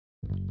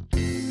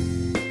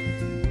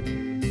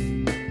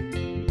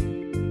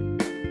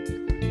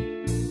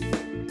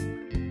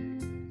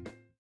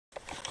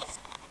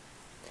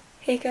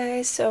Hey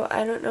guys, so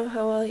I don't know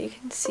how well you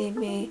can see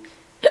me.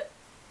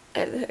 I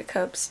had the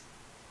hiccups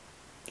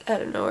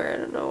out of nowhere, I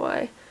don't know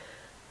why.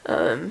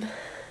 Um,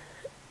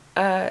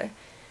 uh,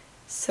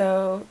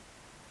 so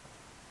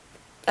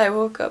I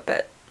woke up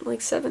at like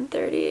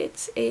 7:30,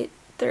 it's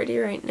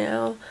 8:30 right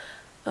now.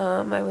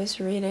 I was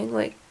reading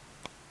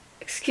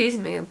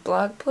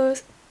blog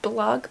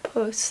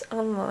posts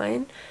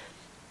online.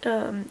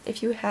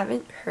 If you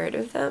haven't heard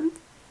of them,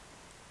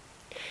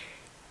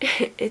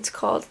 it's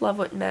called Love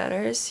What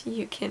Matters.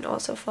 You can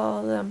also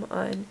follow them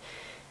on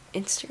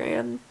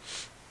Instagram.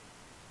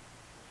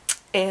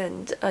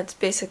 And it's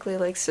basically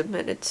like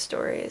submitted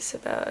stories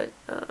about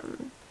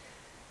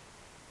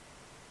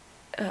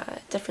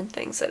different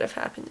things that have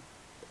happened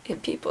in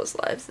people's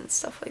lives and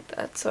stuff like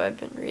that. So I've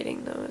been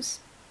reading those.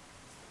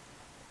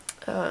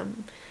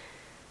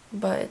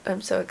 But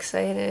I'm so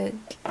excited.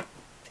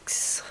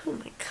 Oh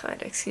my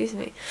god, excuse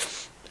me.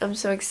 I'm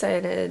so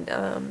excited.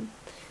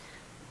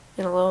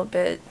 In a little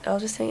bit,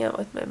 I'll just hang out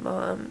with my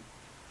mom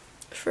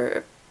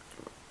for,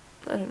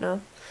 I don't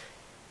know,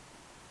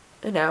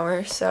 an hour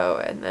or so,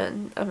 and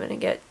then I'm gonna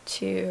get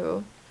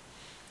to,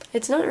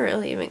 it's not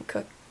really even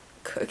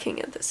cooking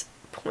at this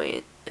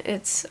point.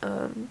 It's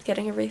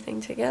getting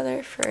everything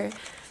together for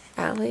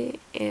Allie,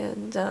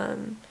 and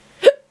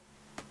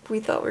we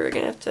thought we were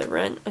gonna have to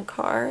rent a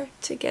car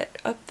to get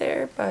up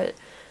there, but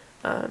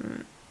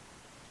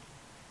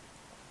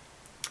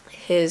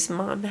his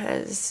mom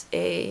has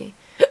a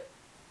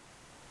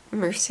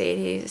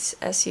Mercedes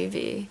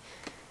SUV,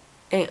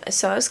 and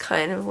so I was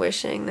kind of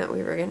wishing that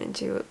we were gonna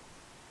do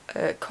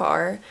a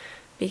car,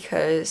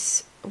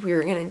 because we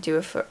were gonna do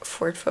a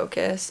Ford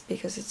Focus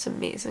because it's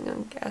amazing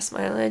on gas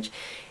mileage,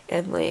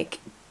 and like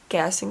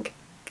gas in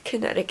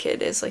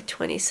Connecticut is like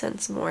 20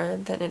 cents more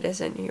than it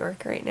is in New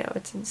York right now.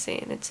 It's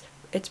insane.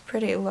 It's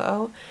pretty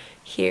low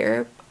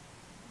here,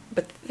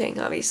 but the thing,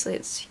 obviously,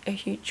 it's a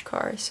huge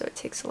car, so it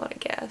takes a lot of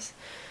gas.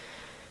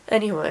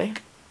 Anyway,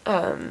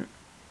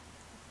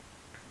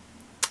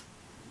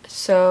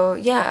 so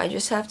yeah, I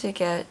just have to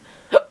get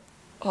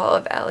all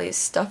of Allie's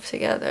stuff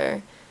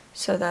together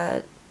so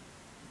that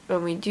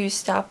when we do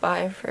stop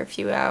by for a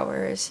few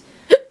hours,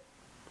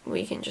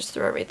 we can just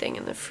throw everything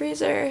in the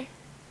freezer.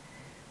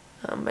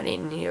 But I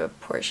need to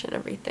portion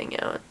everything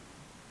out.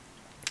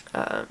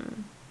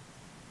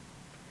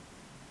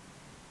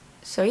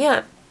 So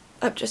yeah,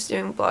 I'm just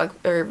doing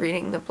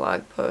reading the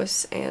blog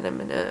posts, and I'm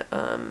gonna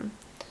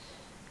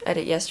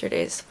edit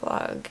yesterday's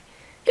vlog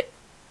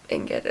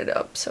and get it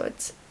up so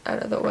it's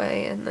out of the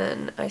way, and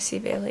then I see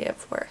Bailey at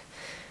 4.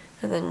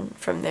 And then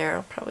from there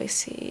I'll probably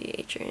see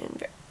Adrian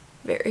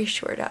very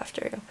short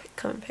after. He'll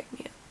come and pick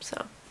me up.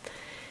 So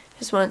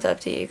just wanted to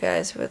update you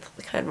guys with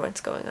kind of what's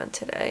going on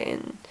today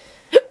and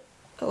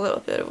a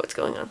little bit of what's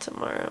going on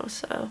tomorrow.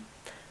 So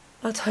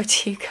I'll talk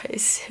to you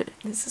guys soon.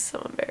 This is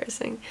so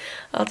embarrassing.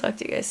 I'll talk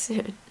to you guys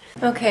soon.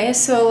 Okay,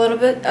 so a little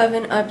bit of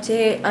an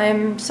update.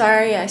 I'm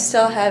sorry I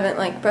still haven't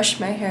like brushed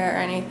my hair or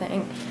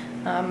anything.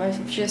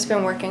 I've just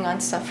been working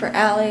on stuff for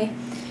Allie.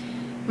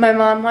 My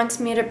mom wants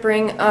me to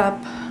bring up,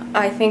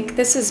 I think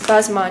this is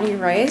basmati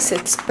rice.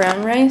 It's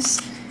brown rice.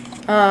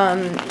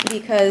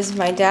 Because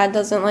my dad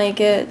doesn't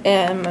like it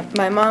and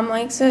my mom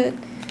likes it,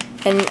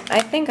 and I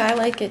think I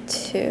like it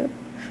too.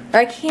 Or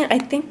I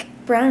think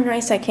brown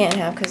rice I can't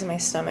have because of my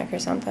stomach or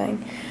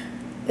something.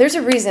 There's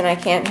a reason I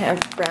can't have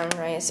brown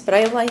rice, but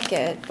I like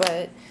it,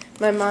 but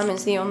my mom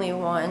is the only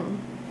one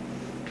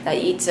that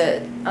eats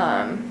it.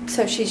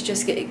 So she's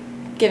just giving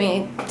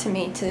it to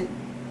me to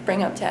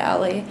bring up to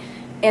Allie.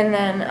 And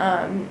then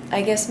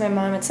I guess my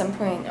mom at some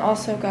point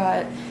also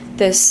got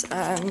this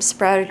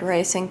sprouted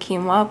rice and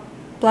quinoa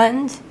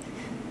blend,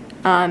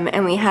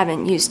 and we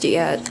haven't used it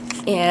yet.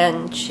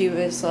 And she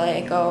was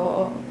like,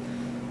 oh,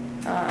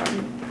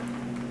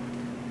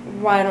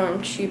 why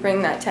don't you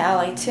bring that to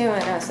Allie too?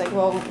 And I was like,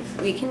 well,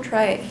 we can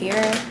try it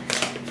here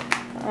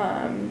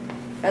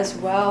as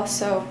well.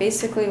 So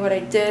basically what I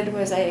did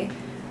was I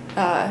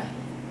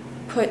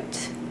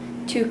put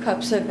 2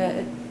 cups of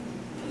it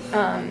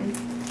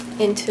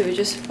into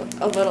just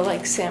a little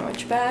like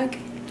sandwich bag,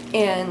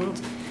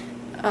 and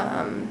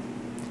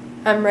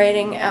I'm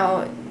writing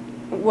out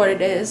what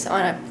it is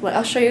on a,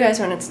 I'll show you guys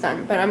when it's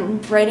done, but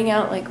I'm writing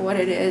out like what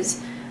it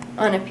is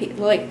on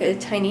like a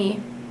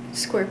tiny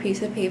square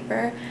piece of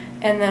paper,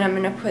 and then I'm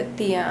gonna put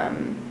the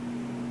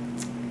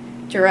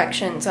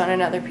directions on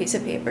another piece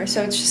of paper.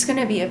 So it's just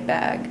gonna be a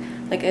bag,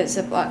 like a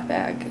Ziploc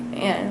bag,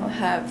 and it'll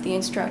have the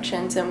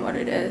instructions and what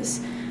it is,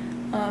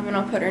 and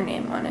I'll put her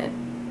name on it.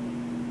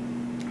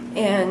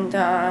 And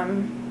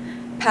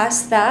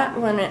past that,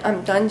 when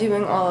I'm done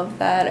doing all of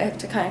that, I have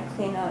to kind of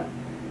clean up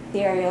the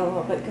area a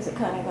little bit because it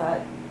kind of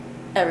got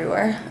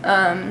everywhere.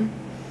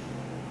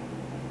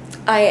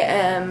 I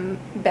am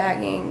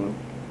bagging,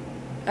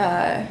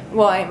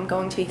 well, I'm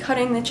going to be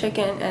cutting the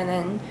chicken and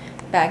then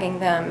bagging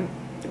them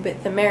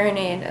with the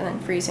marinade and then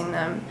freezing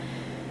them.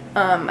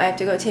 I have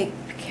to go take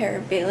care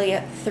of Bailey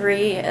at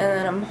 3, and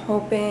then I'm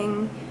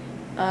hoping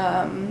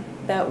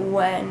that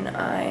when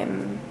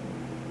I'm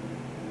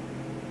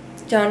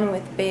done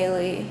with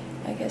Bailey,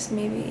 I guess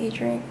maybe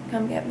Adrian can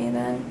come get me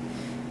then.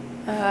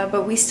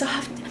 But we still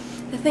have to,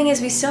 the thing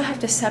is we still have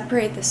to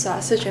separate the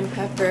sausage and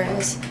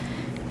peppers,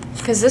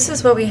 because this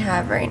is what we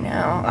have right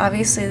now.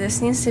 Obviously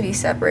this needs to be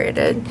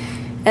separated,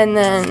 and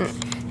then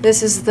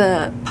this is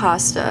the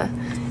pasta,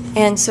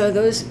 and so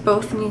those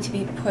both need to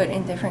be put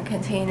in different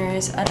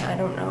containers, and I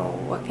don't know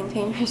what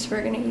containers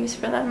we're gonna use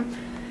for them.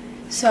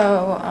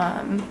 So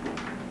I'm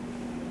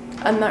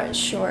not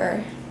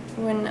sure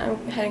when I'm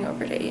heading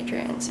over to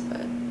Adrian's,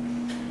 but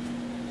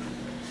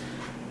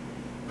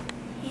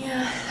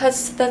yeah,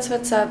 that's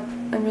what's up.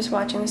 I'm just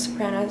watching The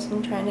Sopranos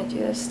and trying to do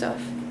this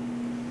stuff.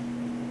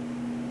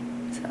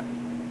 So,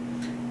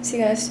 see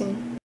you guys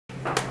soon.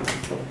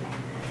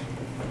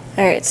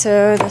 Alright,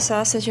 so the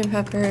sausage and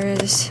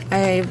peppers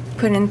I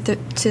put into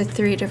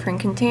 3 different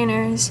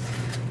containers.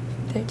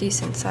 They're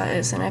decent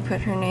size, and I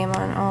put her name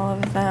on all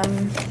of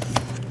them.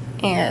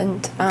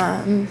 And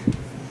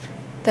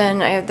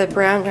then I have the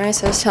brown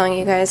rice I was telling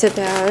you guys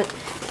about,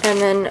 and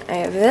then I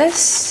have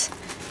this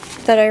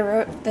that I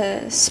wrote,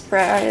 the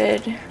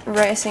sprouted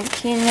rice and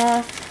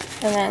quinoa,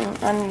 and then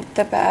on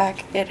the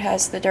back it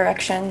has the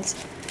directions,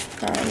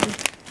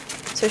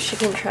 so she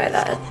can try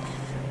that.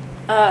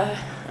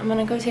 I'm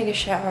gonna go take a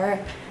shower,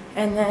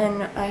 and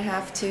then I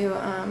have to,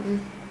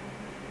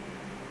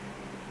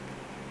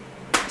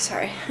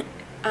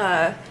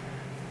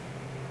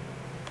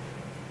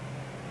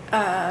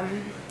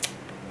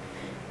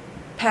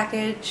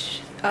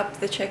 package up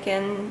the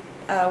chicken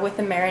with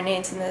the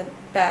marinades in the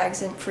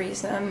bags and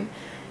freeze them,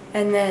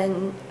 and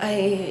then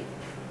I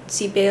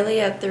see Bailey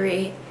at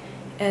 3,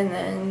 and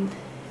then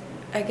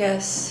I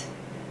guess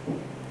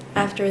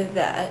after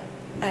that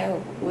I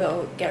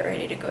will get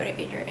ready to go to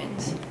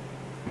Adrian's.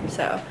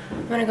 So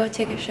I'm gonna go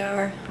take a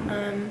shower.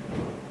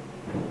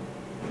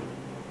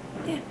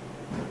 Yeah.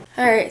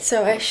 Alright,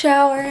 so I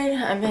showered,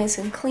 I'm nice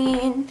and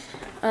clean,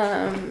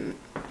 and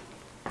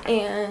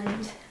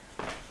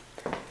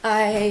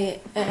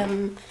I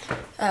am,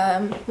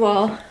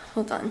 well,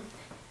 hold on.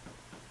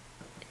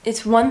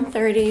 It's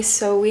 1:30,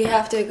 so we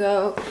have to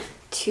go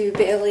to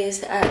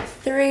Bailey's at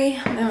 3.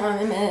 My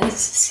mom is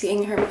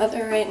seeing her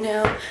mother right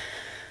now.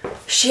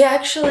 She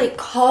actually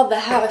called the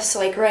house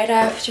like right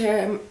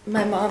after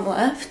my mom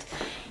left,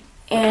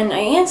 and I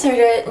answered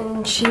it,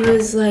 and she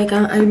was like,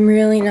 I'm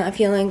really not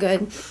feeling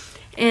good.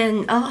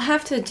 And I'll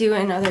have to do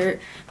another,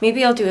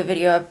 maybe I'll do a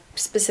video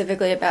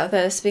specifically about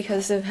this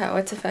because of how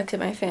it's affected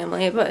my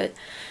family, but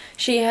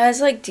she has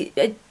like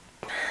a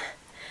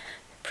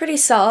pretty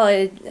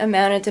solid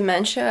amount of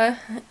dementia,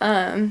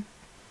 and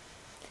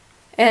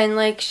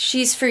like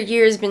she's for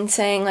years been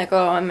saying like,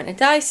 oh, I'm gonna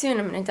die soon,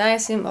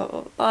 blah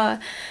blah blah.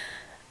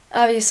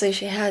 Obviously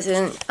she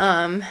hasn't,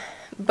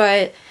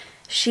 but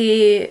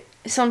she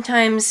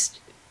sometimes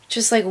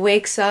just like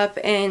wakes up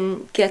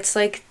and gets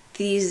like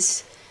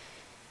these,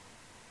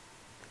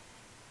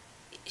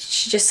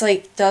 she just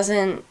like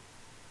doesn't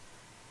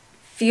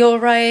feel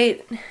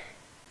right.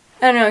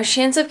 I don't know,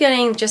 she ends up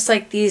getting just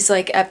like these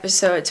like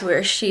episodes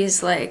where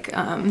she's like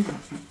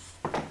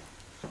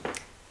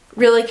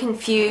really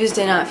confused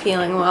and not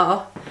feeling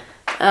well,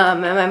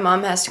 and my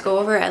mom has to go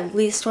over at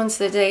least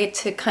once a day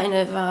to kind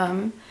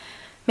of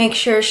make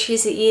sure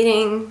she's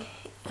eating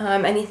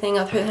anything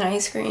other than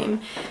ice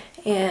cream,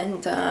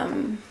 and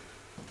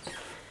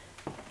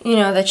you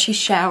know, that she's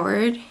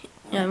showered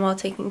and well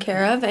taken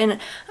care of. And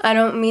I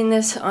don't mean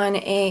this in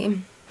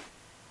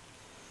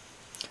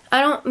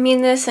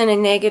a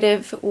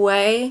negative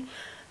way,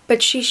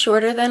 but she's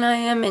shorter than I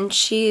am, and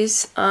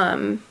she's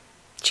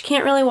she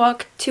can't really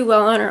walk too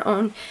well on her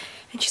own,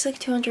 and she's like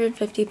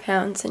 250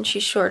 pounds, and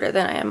she's shorter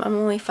than I am. I'm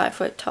only 5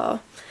 foot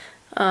tall.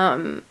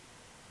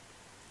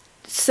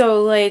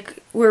 So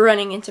like we're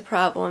running into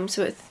problems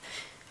with,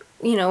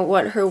 you know,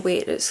 what her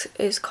weight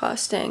is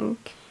costing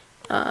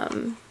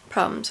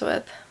problems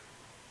with.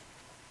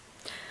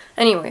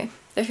 Anyway,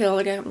 I feel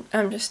like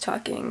I'm just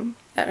talking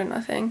out of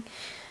nothing.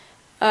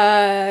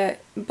 But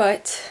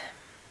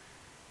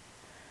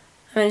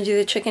I'm gonna do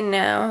the chicken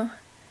now,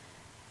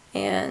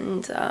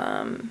 and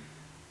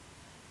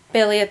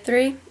Bailey at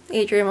 3,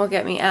 Adrian will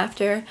get me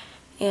after,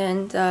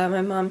 and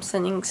my mom's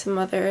sending some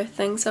other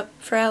things up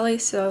for Allie,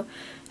 so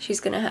she's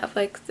gonna have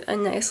like a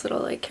nice little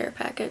like care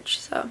package.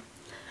 So,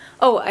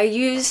 oh, I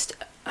used,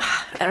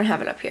 I don't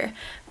have it up here,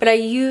 but I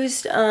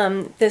used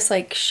this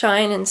like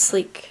Shine and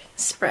Sleek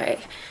spray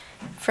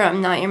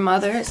from Not Your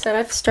Mother's that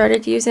I've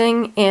started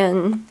using,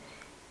 and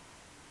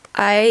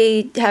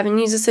I haven't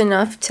used this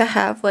enough to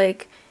have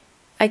like,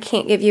 I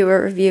can't give you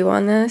a review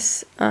on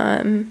this.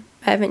 I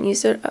haven't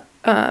used it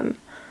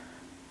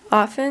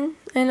often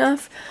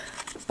enough,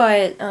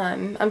 but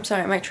I'm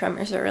sorry, my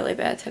tremors are really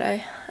bad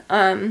today.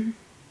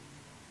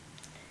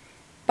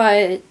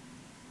 But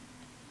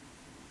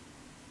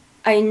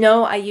I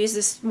know I used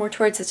this more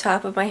towards the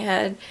top of my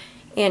head,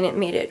 and it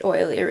made it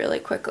oily really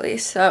quickly,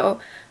 so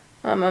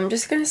I'm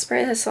just gonna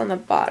spray this on the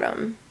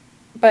bottom.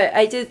 But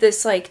I did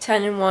this like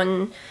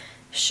 10-in-1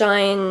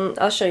 Shine,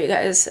 I'll show you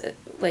guys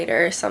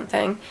later or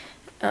something,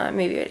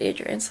 maybe at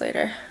Adrian's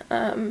later.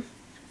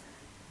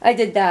 I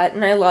did that,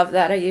 and I love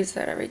that. I use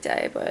that every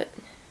day, but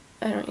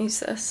I don't use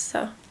this,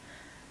 so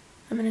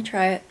I'm gonna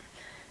try it.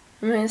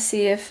 I'm gonna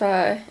see if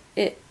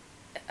it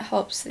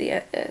helps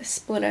the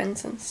split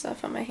ends and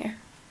stuff on my hair.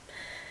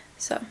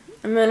 So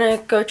I'm gonna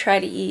go try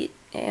to eat,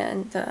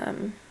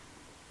 and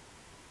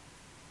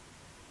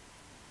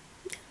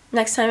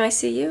next time I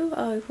see you,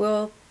 I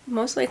will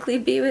most likely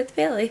be with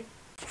Bailey.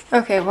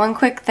 Okay, one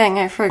quick thing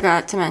I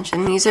forgot to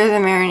mention. These are the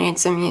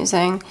marinades I'm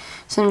using.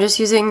 So I'm just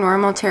using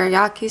normal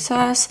teriyaki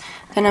sauce,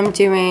 then I'm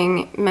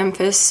doing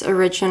Memphis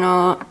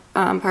original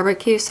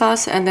barbecue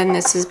sauce, and then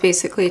this is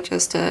basically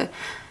just a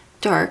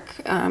dark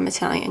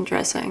Italian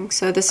dressing.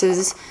 So this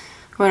is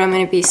what I'm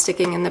going to be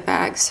sticking in the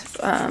bags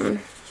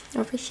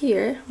over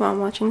here while I'm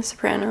watching The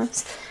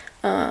Sopranos.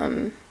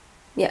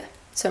 Yeah,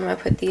 so I'm going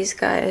to put these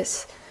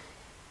guys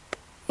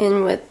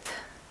in with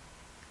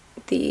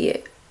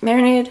the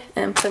marinade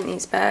and put in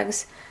these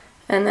bags,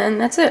 and then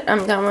that's it.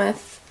 I'm done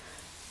with,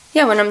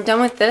 yeah, when I'm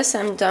done with this,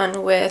 I'm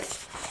done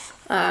with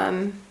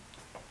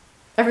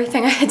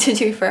everything I had to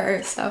do for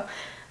her, so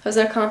it was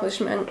an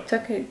accomplishment. It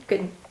took a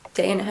good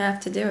day and a half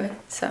to do it,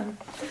 so.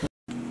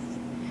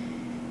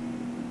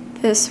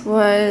 This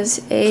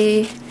was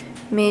a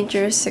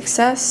major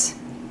success,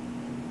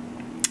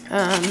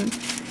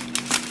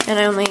 and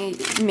I only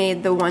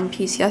made the one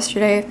piece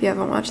yesterday. If you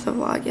haven't watched the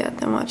vlog yet,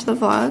 then watch the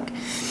vlog.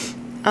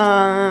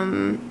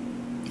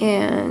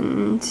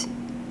 And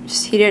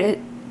just heated it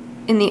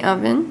in the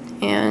oven,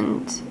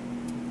 and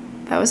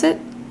that was it.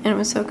 And it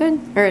was so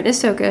good, or it is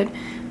so good.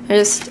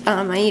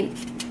 I eat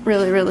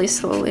really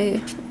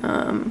slowly,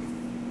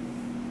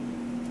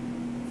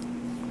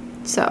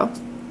 so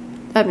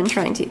I've been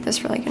trying to eat this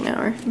for like an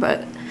hour,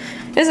 but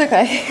it's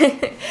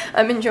okay.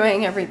 I'm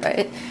enjoying every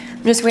bite.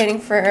 I'm just waiting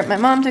for my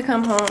mom to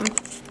come home,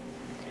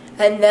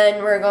 and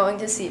then we're going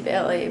to see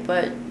Bailey,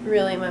 but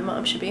really my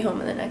mom should be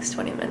home in the next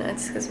 20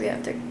 minutes because we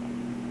have to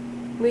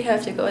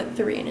go at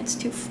 3 and it's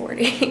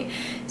 2:40.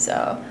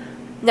 So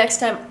next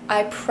time,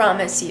 I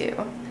promise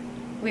you,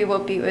 we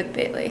will be with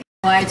Bailey.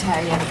 Well, I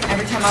tell you,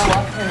 every time I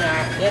walk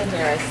in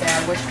here, I say,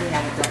 I wish we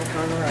had a double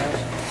door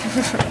garage.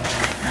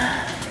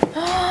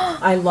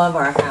 I love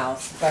our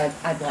house, but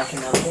I'd like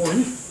another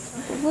one.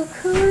 Look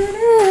who it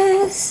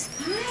is.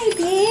 Hi,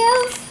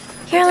 Bill.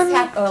 Here,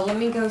 let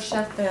me go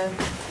shut the...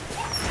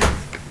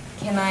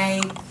 Can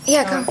I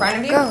go in front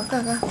of you? Go.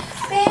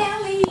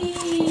 Bailey!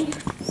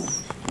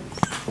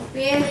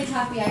 Bailey,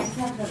 puppy, I just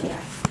have to go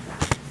there.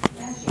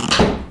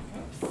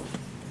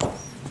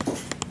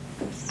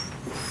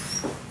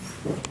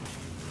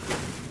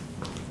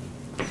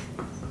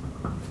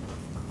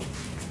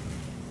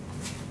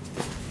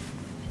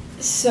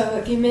 So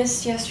if you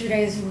missed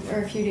yesterday's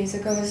or a few days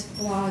ago's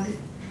vlog,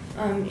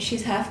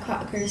 she's half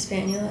Cocker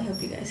Spaniel. I hope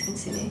you guys can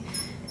see me.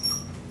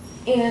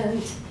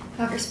 And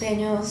Cocker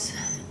Spaniels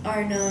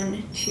are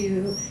known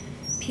to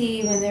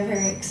pee when they're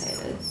very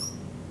excited.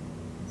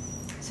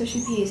 So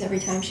she pees every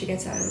time she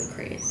gets out of the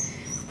crate.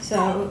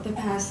 So the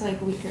past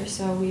week or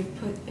so, we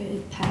put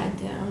a pad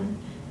down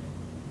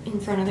in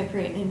front of the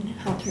crate and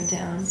held her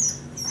down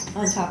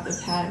on top of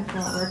the pad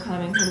while we're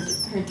calming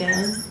her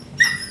down,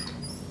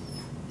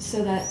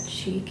 so that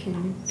she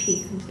can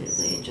pee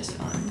completely just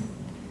on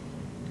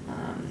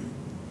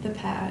the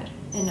pad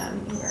and not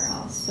anywhere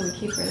else. So we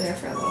keep her there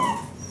for a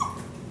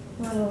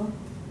little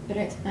bit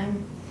of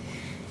time.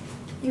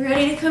 You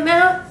ready to come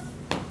out?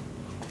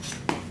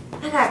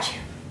 I got you.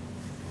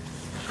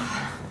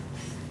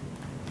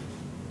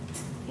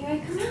 You ready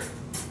to come out?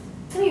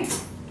 Come here.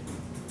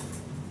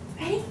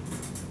 Ready?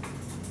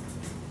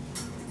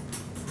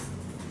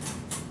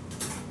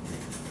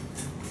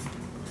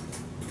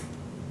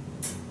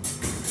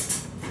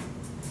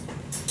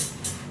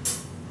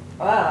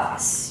 Oh,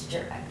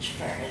 stretch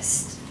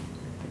first.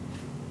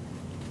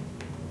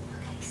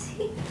 Okay,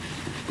 see?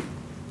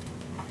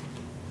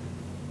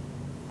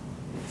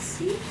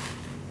 See?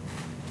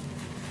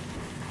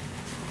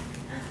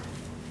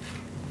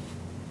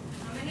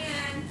 Coming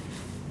in.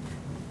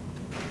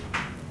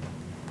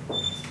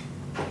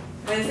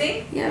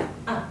 Lizzie? Yeah.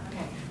 Oh,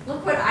 okay.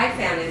 Look what I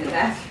found in the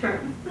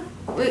bathroom.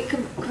 Wait,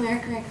 come here.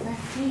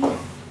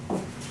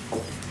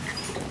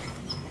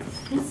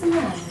 What's the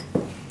matter?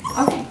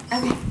 Okay.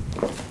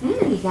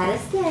 You gotta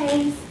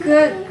stay.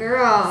 Good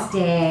girl.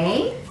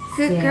 Stay.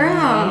 Good Stay.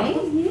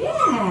 girl.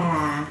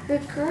 Yeah.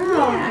 Good girl.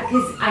 Yeah,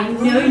 because I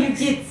know you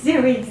get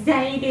so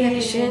excited. Yeah,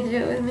 she didn't do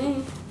it with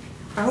me.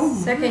 Oh,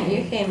 Second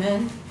you came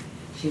in.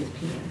 She was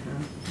peeing,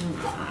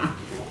 huh?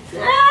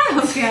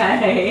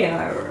 Okay.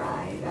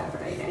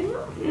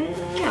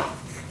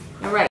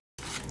 All right.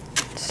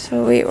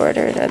 So we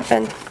ordered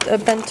a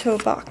bento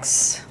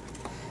box.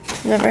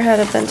 Never had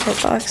a bento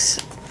box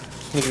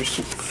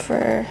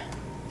for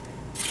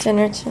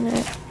dinner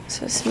tonight.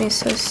 So it's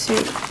miso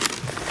soup.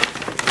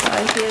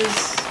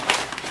 Here's,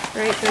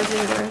 right, those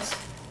are yours.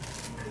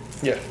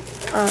 Yeah.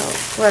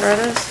 What are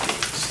those?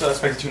 Just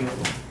spicy tuna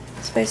roll.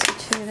 Spicy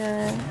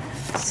tuna,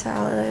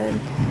 salad,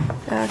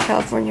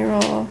 California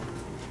roll.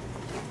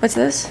 What's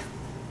this?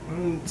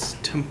 It's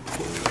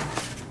tempura.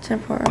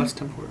 Tempura. What's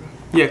tempura?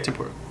 Yeah,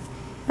 tempura.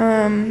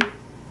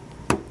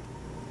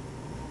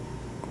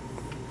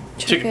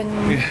 Should chicken.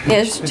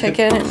 Yeah, just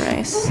chicken and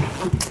rice.